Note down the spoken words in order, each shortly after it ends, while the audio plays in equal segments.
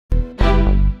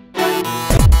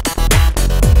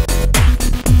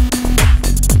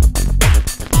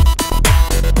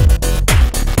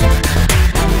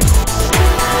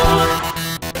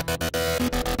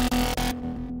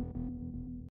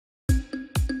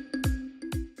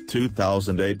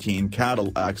2018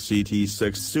 Cadillac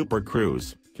Ct6 Super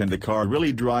Cruise. Can the car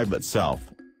really drive itself?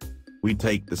 We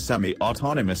take the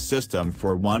semi-autonomous system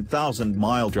for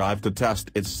 1,000-mile drive to test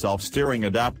its self-steering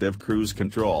adaptive cruise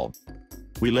control.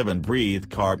 We live and breathe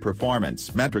car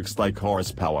performance metrics like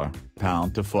horsepower,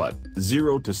 pound-to-foot,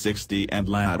 0 to 60 and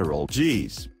lateral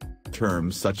Gs.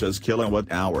 Terms such as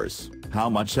kilowatt-hours, how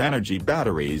much energy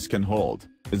batteries can hold,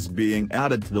 is being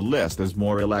added to the list as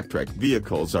more electric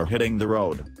vehicles are hitting the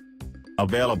road.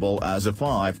 Available as a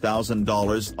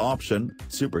 $5,000 option,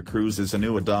 Super Cruise is a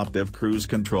new adaptive cruise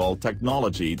control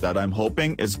technology that I'm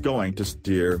hoping is going to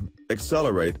steer,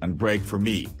 accelerate and brake for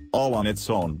me, all on its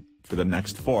own, for the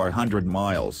next 400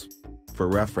 miles. For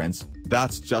reference,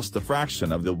 that's just a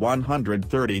fraction of the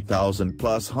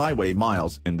 130,000-plus highway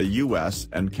miles in the US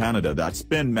and Canada that's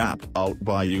been mapped out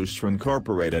by Usher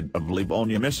Incorporated of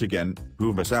Livonia, Michigan,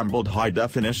 who've assembled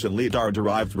high-definition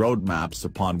LiDAR-derived roadmaps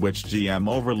upon which GM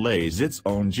overlays its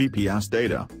own GPS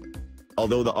data.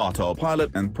 Although the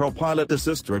autopilot and ProPilot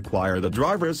Assist require the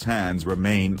driver's hands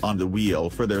remain on the wheel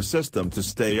for their system to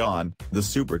stay on, the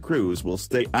Super Cruise will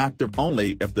stay active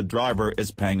only if the driver is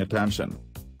paying attention.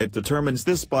 It determines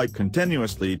this by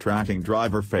continuously tracking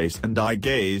driver face and eye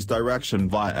gaze direction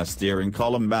via a steering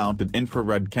column-mounted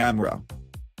infrared camera.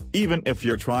 Even if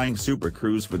you're trying Super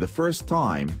Cruise for the first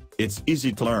time, it's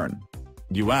easy to learn.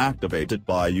 You activate it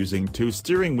by using two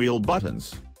steering wheel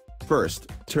buttons.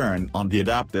 First, turn on the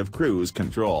adaptive cruise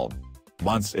control.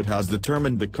 Once it has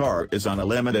determined the car is on a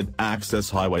limited-access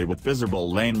highway with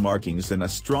visible lane markings and a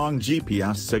strong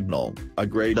GPS signal, a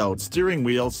grayed-out steering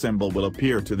wheel symbol will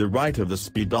appear to the right of the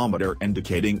speedometer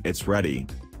indicating it's ready.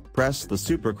 Press the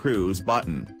Super Cruise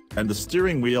button, and the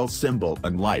steering wheel symbol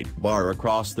and light bar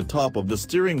across the top of the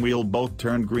steering wheel both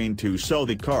turn green to show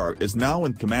the car is now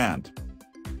in command.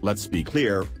 Let's be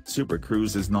clear, Super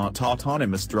Cruise is not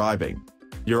autonomous driving.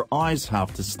 Your eyes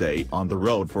have to stay on the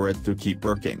road for it to keep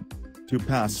working. To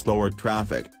pass slower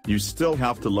traffic, you still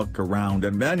have to look around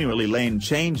and manually lane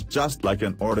change just like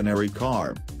an ordinary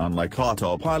car, unlike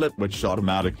autopilot which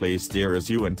automatically steers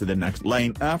you into the next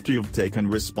lane after you've taken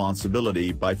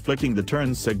responsibility by flicking the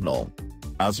turn signal.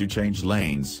 As you change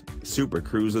lanes, Super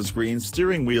Cruise's green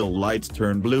steering wheel lights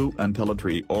turn blue until it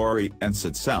reorients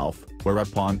itself,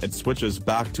 whereupon it switches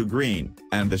back to green,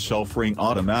 and the chauffeuring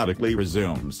automatically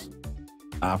resumes.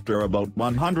 After about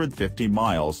 150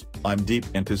 miles, I'm deep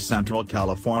into Central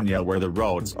California where the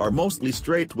roads are mostly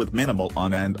straight with minimal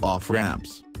on and off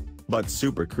ramps. But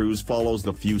Super Cruise follows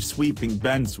the few sweeping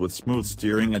bends with smooth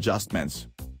steering adjustments.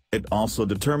 It also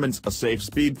determines a safe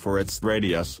speed for its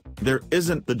radius. There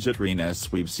isn't the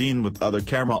jitteriness we've seen with other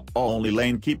camera-only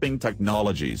lane-keeping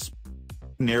technologies.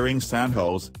 Nearing San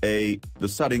Jose, the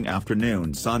setting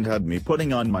afternoon sun had me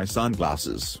putting on my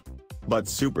sunglasses. But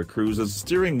Super Cruise's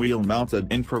steering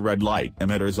wheel-mounted infrared light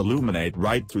emitters illuminate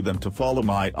right through them to follow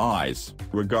my eyes,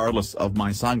 regardless of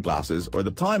my sunglasses or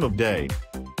the time of day.